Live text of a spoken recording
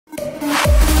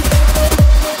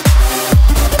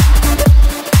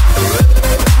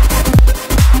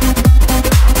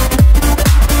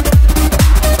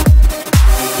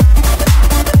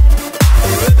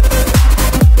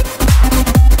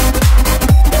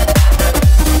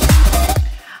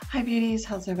beauties,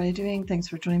 how's everybody doing? Thanks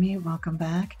for joining me. Welcome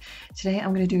back. Today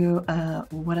I'm going to do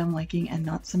what I'm liking and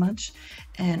not so much,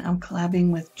 and I'm collabing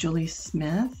with Julie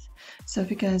Smith. So if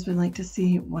you guys would like to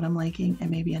see what I'm liking and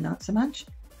maybe a not so much,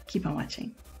 keep on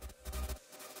watching.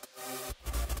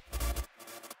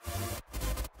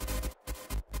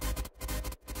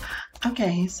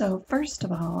 Okay, so first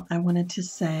of all, I wanted to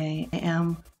say I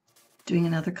am doing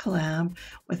another collab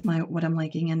with my what I'm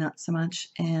liking and not so much,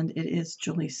 and it is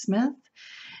Julie Smith.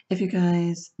 If you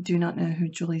guys do not know who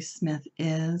Julie Smith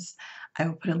is, I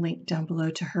will put a link down below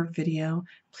to her video.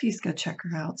 Please go check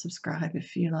her out, subscribe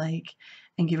if you like,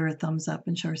 and give her a thumbs up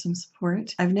and show her some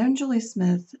support. I've known Julie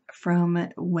Smith from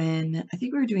when I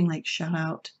think we were doing like Shout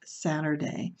Out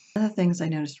Saturday. One of the things I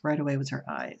noticed right away was her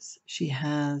eyes. She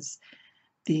has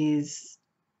these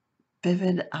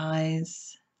vivid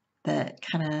eyes that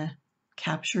kind of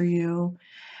capture you.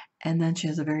 And then she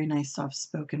has a very nice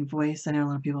soft-spoken voice. I know a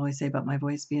lot of people always say about my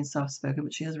voice being soft-spoken,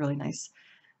 but she has a really nice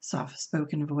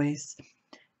soft-spoken voice.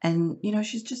 And, you know,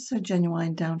 she's just so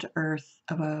genuine, down-to-earth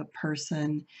of a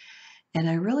person. And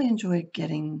I really enjoy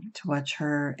getting to watch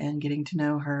her and getting to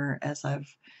know her as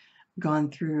I've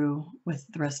gone through with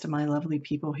the rest of my lovely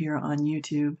people here on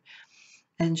YouTube.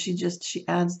 And she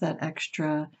adds that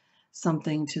extra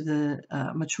something to the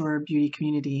mature beauty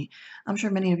community. I'm sure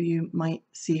many of you might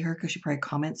see her because she probably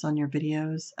comments on your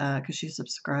videos because she's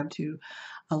subscribed to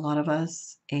a lot of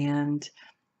us, and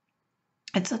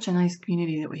it's such a nice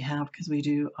community that we have because we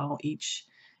do all each,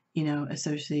 you know,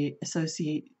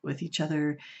 associate with each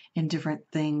other in different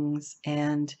things,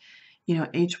 and you know,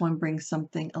 each one brings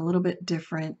something a little bit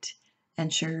different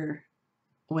and share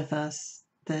with us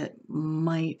that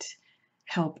might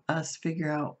help us figure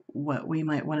out what we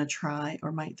might want to try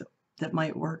or that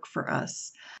might work for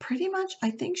us. Pretty much,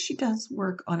 I think she does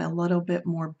work on a little bit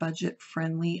more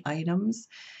budget-friendly items.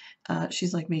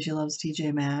 She's like me, she loves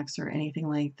TJ Maxx or anything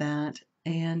like that.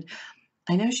 And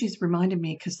I know she's reminded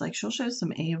me because like she'll show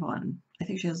some Avon. I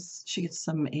think she gets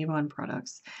some Avon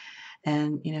products.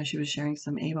 And you know, she was sharing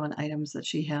some Avon items that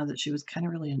she had that she was kind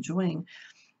of really enjoying.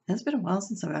 It's been a while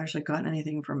since I've actually gotten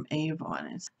anything from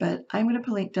Avon, but I'm going to put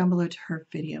a link down below to her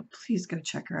video. Please go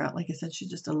check her out. Like I said, she's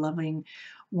just a loving,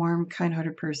 warm,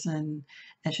 kind-hearted person,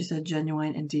 and she's so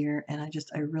genuine and dear, and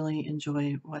I really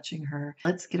enjoy watching her.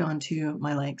 Let's get on to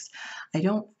my likes. I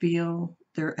don't feel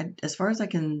there, as far as I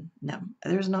can, no,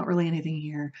 there's not really anything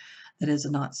here that is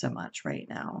a not so much right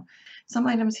now. Some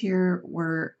items here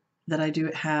that I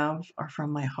do have are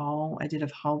from my haul. I did a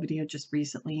haul video just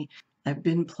recently. I've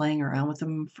been playing around with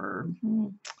them for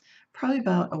probably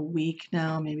about a week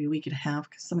now, maybe a week and a half,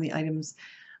 because some of the items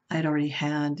I had already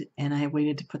had, and I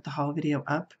waited to put the haul video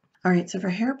up. All right, so for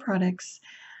hair products,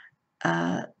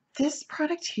 this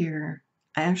product here,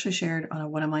 I actually shared on a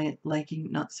What Am I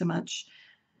Liking Not So Much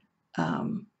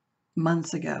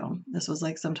months ago. This was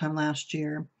like sometime last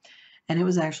year, and it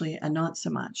was actually a not so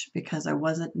much because I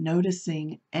wasn't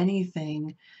noticing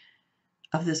anything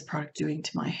of this product doing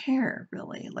to my hair,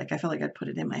 really. Like I felt like I'd put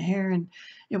it in my hair and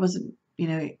it wasn't, you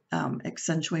know,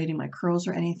 accentuating my curls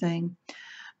or anything.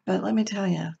 But let me tell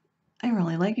you, I'm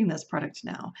really liking this product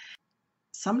now.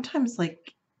 Sometimes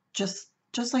like just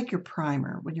like your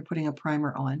primer, when you're putting a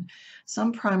primer on,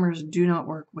 some primers do not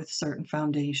work with certain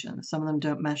foundations. Some of them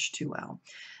don't mesh too well.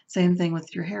 Same thing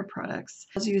with your hair products.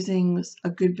 I was using a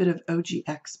good bit of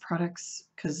OGX products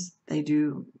because they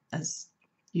do, as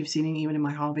you've seen even in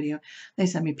my haul video, they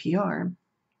send me PR.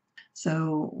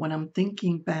 So when I'm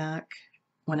thinking back,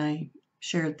 when I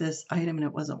shared this item and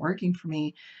it wasn't working for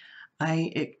me,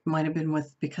 it might have been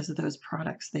because of those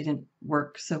products. They didn't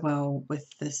work so well with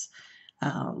this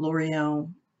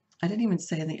L'Oreal. I didn't even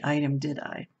say the item, did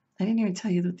I? I didn't even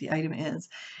tell you what the item is.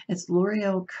 It's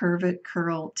L'Oreal Curve It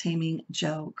Curl Taming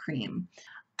Gel Cream.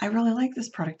 I really like this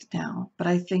product now, but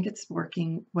I think it's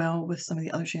working well with some of the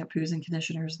other shampoos and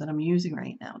conditioners that I'm using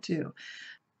right now too.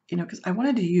 You know, because I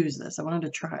wanted to use this. I wanted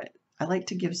to try it. I like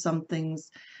to give some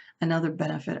things another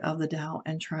benefit of the doubt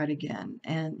and try it again.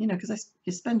 And, you know, because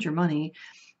you spend your money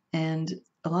and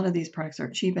a lot of these products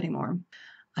aren't cheap anymore.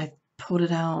 I pulled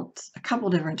it out a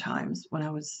couple different times when I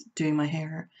was doing my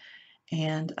hair.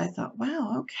 And I thought,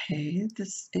 wow, okay,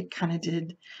 it kind of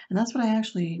did. And that's what I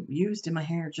actually used in my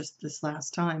hair just this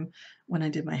last time when I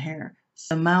did my hair.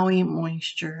 So Maui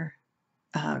Moisture,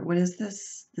 what is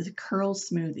this? The Curl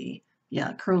Smoothie.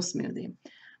 Yeah, Curl Smoothie.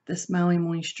 This Maui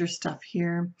Moisture stuff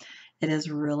here, it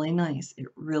is really nice. It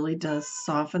really does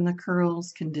soften the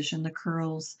curls, condition the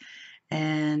curls,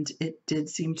 and it did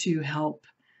seem to help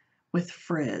with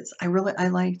frizz. I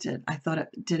liked it. I thought it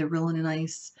did a really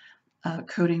nice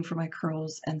coating for my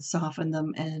curls and soften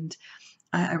them, and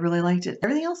I really liked it.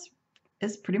 Everything else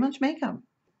is pretty much makeup.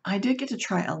 I did get to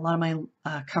try a lot of my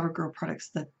CoverGirl products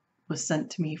that was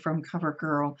sent to me from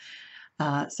CoverGirl.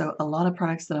 So a lot of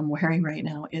products that I'm wearing right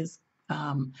now is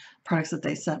products that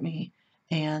they sent me.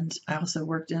 And I also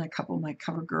worked in a couple of my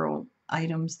CoverGirl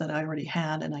items that I already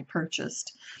had and I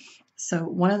purchased. So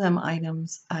one of them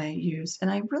items I used,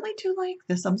 and I really do like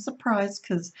this. I'm surprised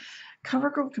because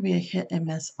CoverGirl can be a hit and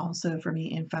miss also for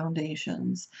me in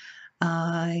foundations.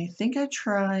 I think I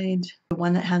tried the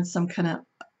one that had some kind of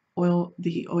oil,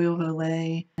 the oil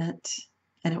Olay in it,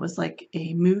 and it was like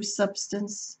a mousse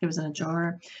substance. It was in a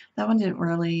jar. That one didn't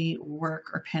really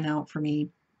work or pan out for me,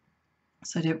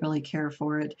 so I didn't really care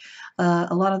for it.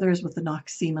 A lot of theirs with the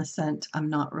Noxema scent, I'm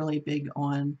not really big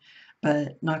on,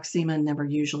 but Noxema never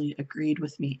usually agreed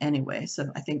with me anyway,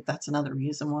 so I think that's another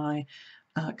reason why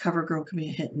CoverGirl can be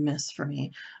a hit and miss for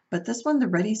me. But this one, the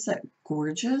Ready Set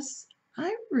Gorgeous,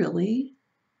 I really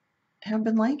have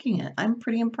been liking it. I'm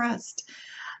pretty impressed.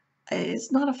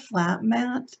 It's not a flat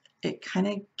matte. It kind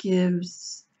of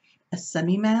gives a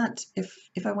semi-matte,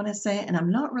 if I want to say, and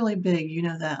I'm not really big, you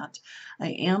know that. I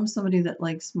am somebody that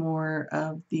likes more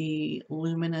of the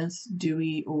luminous,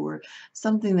 dewy, or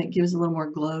something that gives a little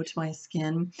more glow to my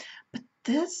skin. But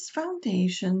this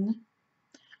foundation,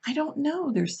 I don't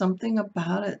know. There's something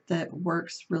about it that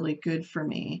works really good for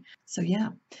me. So yeah,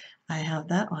 I have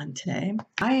that on today.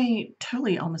 I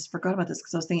totally almost forgot about this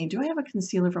because I was thinking, do I have a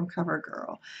concealer from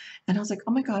CoverGirl? And I was like,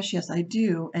 oh my gosh, yes, I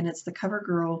do. And it's the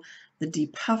CoverGirl, the De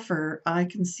Puffer Eye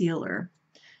Concealer.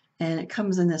 And it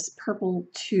comes in this purple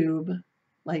tube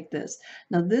like this.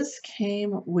 Now this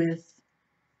came with,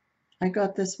 I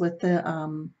got this with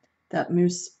the that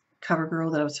mousse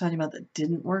CoverGirl that I was talking about that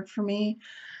didn't work for me.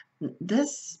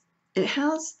 This, it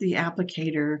has the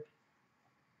applicator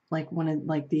like one of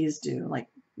like these do, like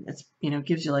it's, you know,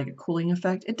 gives you like a cooling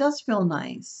effect. It does feel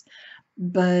nice,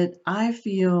 but I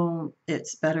feel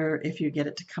it's better if you get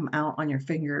it to come out on your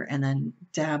finger and then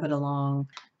dab it along.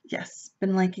 Yes,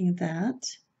 been liking that.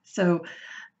 So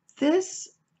this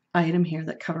item here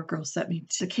that CoverGirl sent me,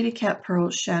 the Kitty Cat Pearl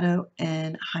Shadow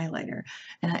and Highlighter.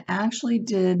 And I actually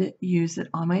did use it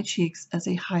on my cheeks as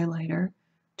a highlighter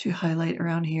to highlight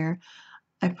around here.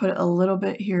 I put a little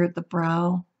bit here at the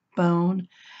brow bone,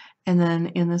 and then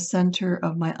in the center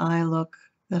of my eye look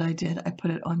that I did, I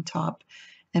put it on top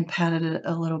and patted it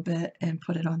a little bit and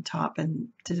put it on top and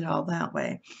did it all that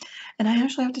way. And I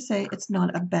actually have to say it's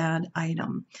not a bad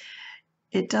item.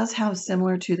 It does have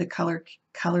similar to the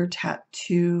color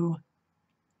tattoo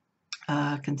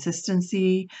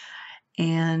consistency,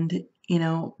 and you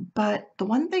know, but the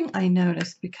one thing I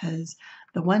noticed, because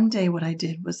the one day what I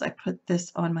did was I put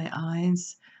this on my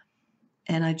eyes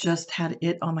and I just had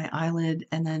it on my eyelid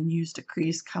and then used a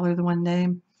crease color the one day,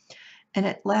 and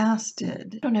it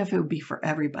lasted. I don't know if it would be for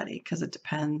everybody because it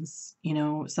depends. You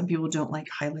know, some people don't like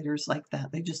highlighters like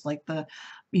that. They just like the,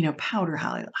 you know, powder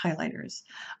highlighters.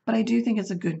 But I do think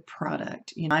it's a good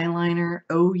product. You know, eyeliner,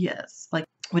 oh yes. Like,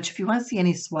 which if you want to see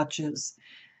any swatches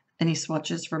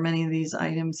from any of these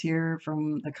items here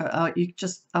from the,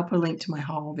 I'll put a link to my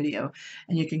haul video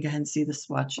and you can go ahead and see the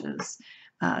swatches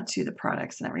to the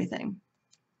products and everything.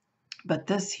 But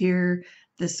this here,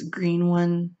 this green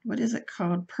one, what is it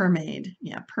called? Permade.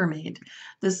 Yeah, Permade.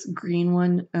 This green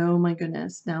one, oh my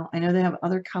goodness. Now, I know they have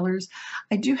other colors.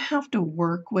 I do have to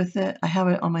work with it. I have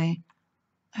it on my,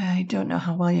 I don't know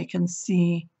how well you can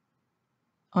see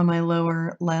on my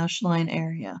lower lash line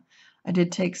area. I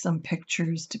did take some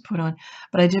pictures to put on,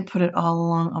 but I did put it all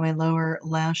along on my lower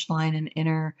lash line and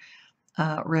inner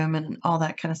rim and all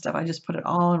that kind of stuff. I just put it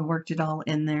all and worked it all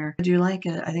in there. I do like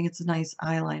it. I think it's a nice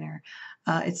eyeliner.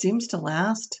 It seems to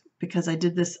last because I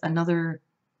did this another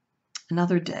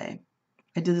day.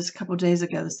 I did this a couple days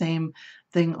ago, the same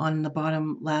thing on the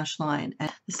bottom lash line.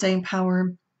 And the staying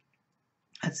power,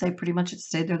 I'd say pretty much it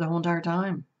stayed there the whole entire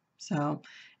time. So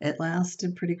it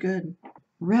lasted pretty good.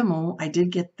 Rimmel, I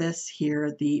did get this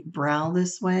here, the Brow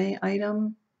This Way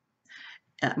item.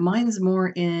 Mine's more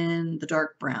in the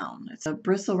dark brown. It's a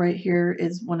bristle right here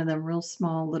is one of them real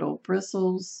small little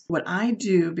bristles. What I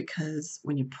do, because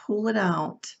when you pull it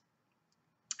out,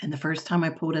 and the first time I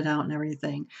pulled it out and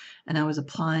everything, and I was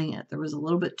applying it, there was a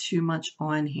little bit too much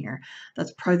on here.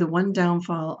 That's probably the one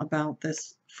downfall about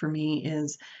this for me,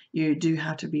 is you do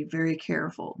have to be very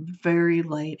careful, very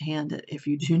light-handed. If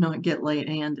you do not get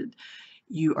light-handed,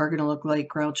 you are going to look like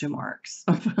Groucho Marx.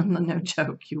 No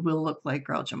joke, you will look like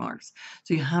Groucho Marx.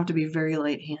 So you have to be very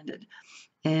light-handed.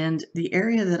 And the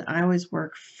area that I always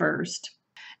work first,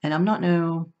 and I'm not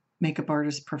no makeup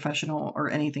artist professional or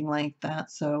anything like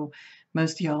that, so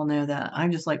most of y'all know that I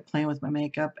just like playing with my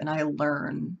makeup and I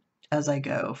learn as I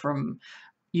go from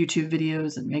YouTube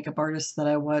videos and makeup artists that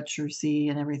I watch or see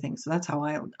and everything. So that's how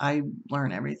I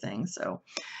learn everything. So,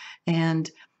 and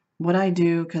what I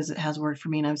do, because it has worked for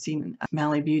me and I've seen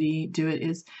Mally Beauty do it,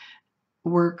 is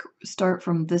start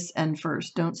from this end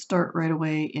first. Don't start right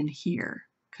away in here,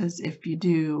 because if you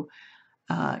do,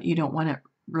 you don't want it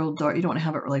real dark. You don't want to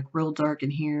have it like real dark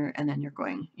in here and then you're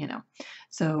going, you know.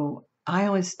 So I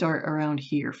always start around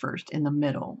here first in the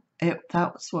middle.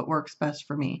 That's what works best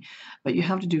for me. But you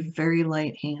have to do very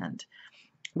light hand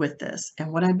with this.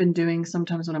 And what I've been doing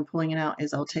sometimes when I'm pulling it out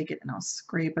is I'll take it and I'll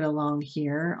scrape it along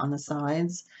here on the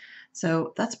sides.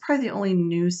 So that's probably the only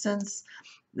nuisance.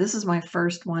 This is my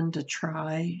first one to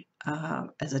try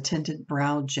as a tinted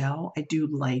brow gel. I do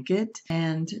like it.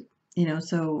 And, you know,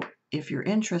 so if you're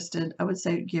interested, I would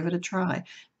say give it a try.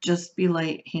 Just be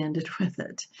light-handed with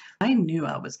it. I knew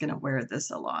I was going to wear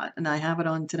this a lot, and I have it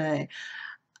on today.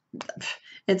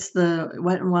 It's the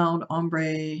Wet n Wild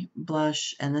Ombre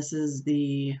blush, and this is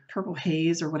the Purple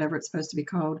Haze or whatever it's supposed to be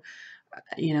called.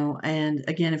 You know, and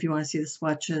again, if you want to see the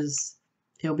swatches,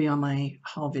 it'll be on my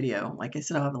haul video. Like I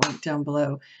said, I'll have a link down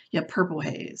below. Yeah, Purple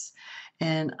Haze.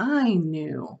 And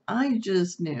I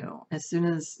just knew, as soon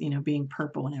as, you know, being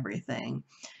purple and everything,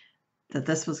 that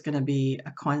this was going to be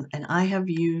and I have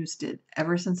used it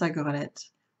ever since I got it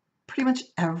pretty much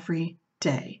every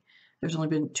day. There's only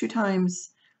been 2 times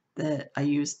that I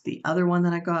used the other one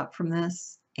that I got from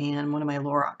this and one of my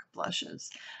Lorac blushes.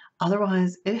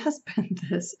 Otherwise, it has been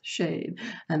this shade,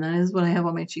 and that is what I have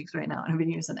on my cheeks right now, and I've been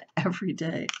using it every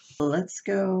day. Let's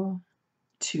go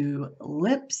to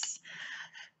lips.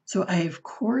 So I've, of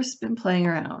course, been playing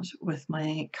around with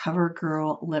my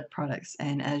CoverGirl lip products,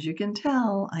 and as you can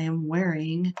tell, I am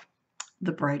wearing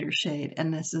the brighter shade,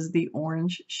 and this is the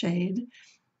orange shade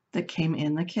that came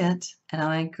in the kit, and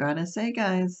I gotta say,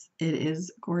 guys, it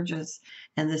is gorgeous.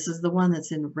 And this is the one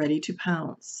that's in Ready to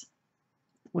Pounce,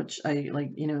 which I,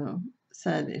 like, you know,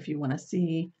 said if you want to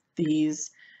see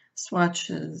these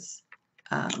swatches,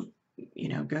 you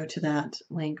know, go to that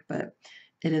link. But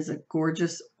it is a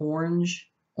gorgeous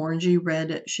orangey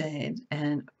red shade,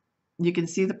 and you can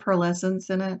see the pearlescence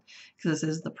in it because this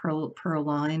is the pearl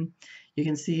line. You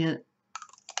can see it.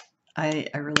 I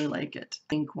really like it.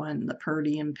 Pink one, the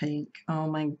Purdium pink. Oh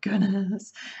my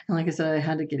goodness. And like I said, I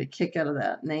had to get a kick out of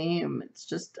that name. It's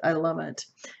just, I love it.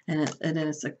 And it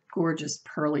is a gorgeous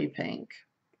pearly pink.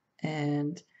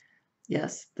 And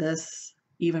yes, this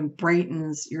even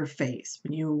brightens your face.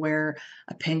 When you wear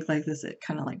a pink like this, it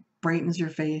kind of like brightens your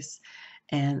face.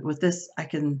 And with this, I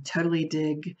can totally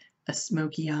dig a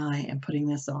smoky eye and putting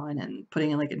this on and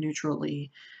putting in like a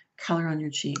neutrally color on your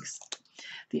cheeks.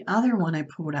 The other one I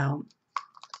pulled out,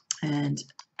 and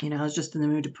you know, I was just in the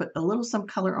mood to put a little some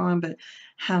color on, but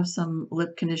have some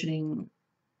lip conditioning,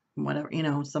 whatever, you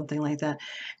know, something like that.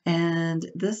 And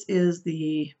this is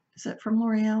it from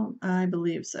L'Oreal? I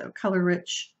believe so. Color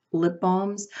Rich Lip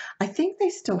Balms. I think they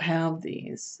still have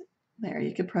these. There,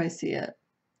 you could probably see it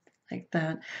like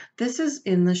that. This is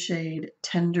in the shade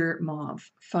Tender Mauve,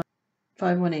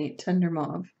 518 Tender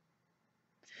Mauve.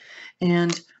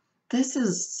 And this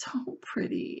is so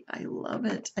pretty. I love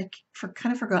it. I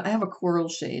kind of forgot. I have a coral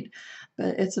shade,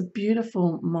 but it's a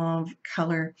beautiful mauve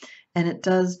color, and it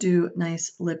does do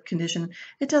nice lip condition.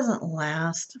 It doesn't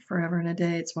last forever and a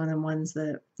day. It's one of the ones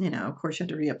that, you know, of course you have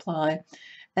to reapply.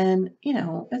 And, you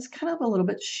know, it's kind of a little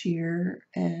bit sheer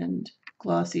and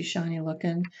glossy, shiny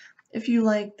looking. If you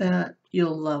like that,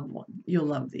 you'll love one. You'll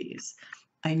love these.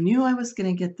 I knew I was going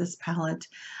to get this palette.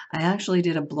 I actually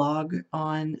did a blog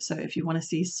on, so if you want to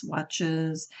see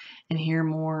swatches and hear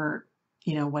more,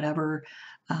 you know, whatever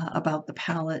about the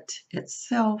palette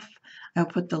itself, I'll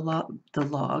put the log.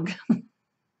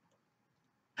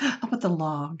 I'll put the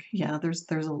log. Yeah, there's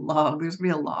a log. There's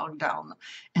gonna be a log down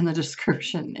in the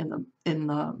description, in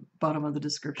the bottom of the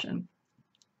description.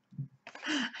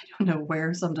 I don't know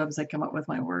where sometimes I come up with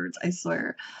my words, I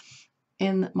swear.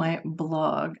 In my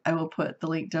blog, I will put the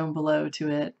link down below to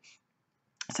it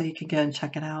so you can go and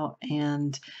check it out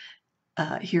and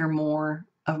hear more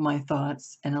of my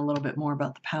thoughts and a little bit more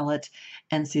about the palette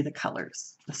and see the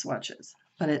colors, the swatches.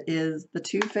 But it is the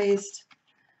Too Faced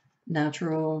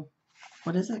Natural,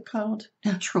 what is it called?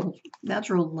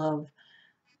 Natural Love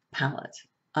palette.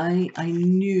 I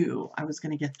knew I was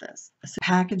going to get this.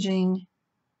 Packaging,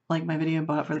 like my video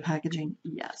bought for the packaging,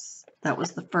 yes. That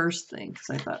was the first thing, because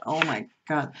I thought, oh my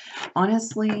god.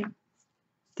 Honestly,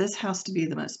 this has to be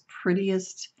the most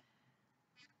prettiest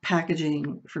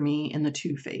packaging for me in the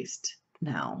Too Faced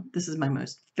now. This is my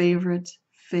most favorite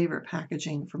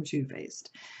packaging from Too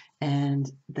Faced.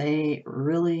 And they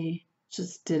really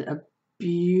just did a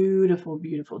beautiful,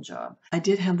 beautiful job. I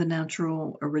did have the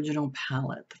natural original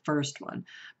palette, the first one,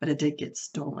 but it did get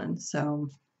stolen. So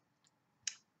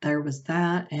there was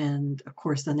that. And of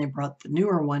course, then they brought the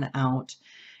newer one out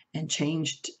and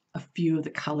changed a few of the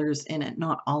colors in it.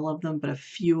 Not all of them, but a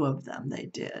few of them they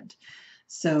did.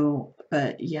 So,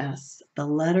 but yes, the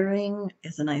lettering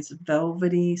is a nice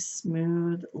velvety,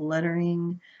 smooth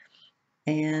lettering.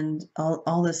 And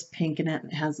all this pink in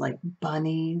it has like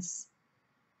bunnies.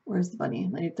 Where's the bunny?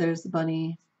 Like, there's the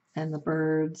bunny and the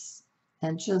birds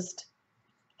and just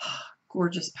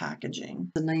gorgeous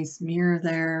packaging. A nice mirror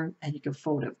there, and you can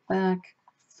fold it back.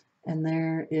 And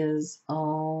there is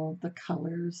all the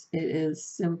colors. It is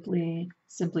simply,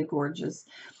 simply gorgeous.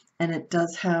 And it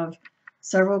does have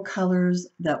several colors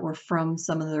that were from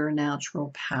some of their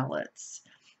natural palettes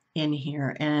in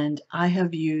here. And I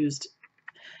have used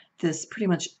this pretty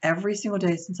much every single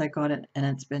day since I got it. And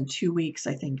it's been 2 weeks,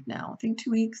 I think now. I think 2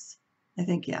 weeks. I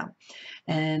think, yeah.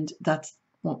 And that's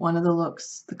one of the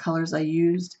looks, the colors I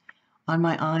used on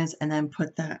my eyes, and then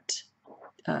put that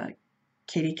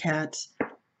kitty cat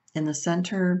in the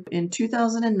center. In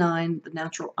 2009, the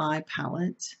Natural Eye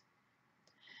palette.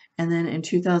 And then in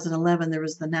 2011, there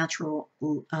was the Natural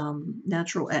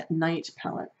at Night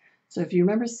palette. So if you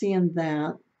remember seeing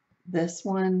that, this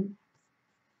one,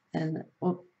 and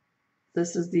well,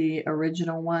 this is the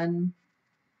original one.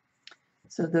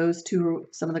 So those two,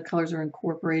 some of the colors are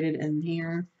incorporated in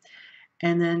here.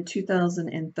 And then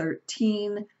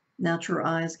 2013, Natural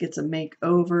Eyes gets a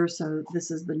makeover. So this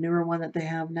is the newer one that they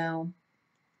have now.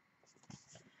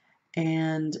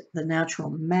 And the Natural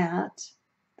Matte,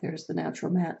 there's the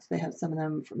Natural Matte. They have some of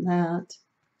them from that.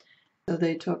 So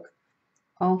they took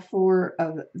all 4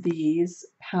 of these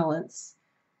palettes,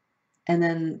 and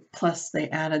then plus they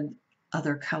added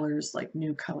other colors, like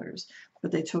new colors.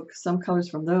 But they took some colors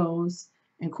from those,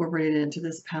 incorporated it into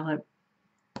this palette,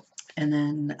 and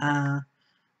then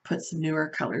put some newer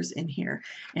colors in here.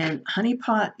 And Honey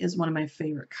Pot is one of my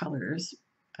favorite colors.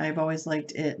 I've always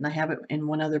liked it, and I have it in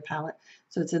one other palette.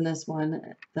 So it's in this one.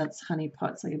 That's Honey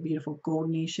Pot. It's like a beautiful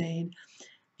goldeny shade.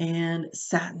 And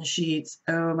Satin Sheets.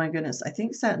 Oh my goodness. I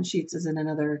think Satin Sheets is in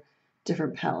another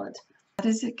different palette. That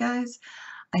is it, guys.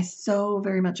 I so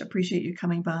very much appreciate you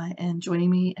coming by and joining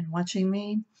me and watching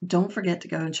me. Don't forget to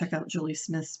go and check out Julie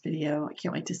Smith's video. I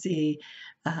can't wait to see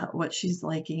what she's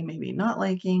liking, maybe not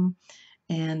liking.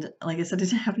 And like I said, I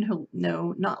didn't have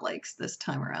no not likes this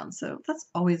time around. So that's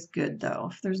always good though.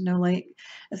 If there's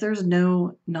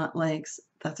no not likes,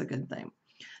 that's a good thing.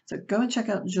 So go and check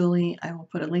out Julie. I will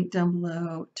put a link down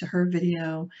below to her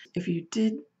video. If you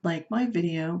did like my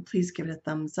video, please give it a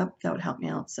thumbs up. That would help me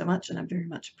out so much, and I very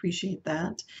much appreciate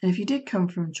that. And if you did come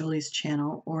from Julie's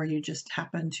channel, or you just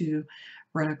happen to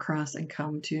run across and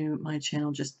come to my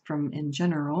channel just from in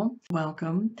general,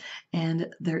 welcome. And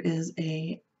there is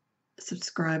a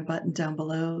subscribe button down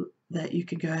below that you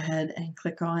can go ahead and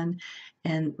click on,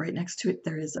 and right next to it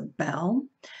there is a bell,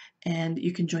 and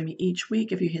you can join me each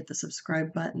week if you hit the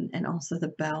subscribe button and also the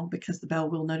bell, because the bell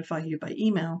will notify you by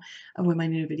email of when my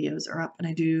new videos are up. And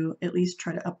I do at least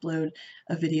try to upload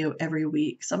a video every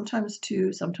week, sometimes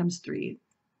 2, sometimes 3.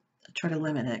 I try to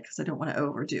limit it because I don't want to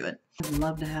overdo it. I'd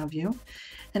love to have you.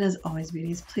 And as always,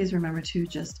 beauties, please remember to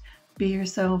just be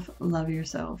yourself, love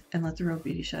yourself, and let the real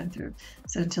beauty shine through.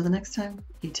 So until the next time,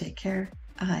 you take care.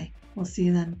 I will see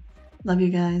you then. Love you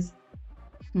guys.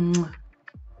 Mwah.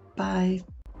 Bye.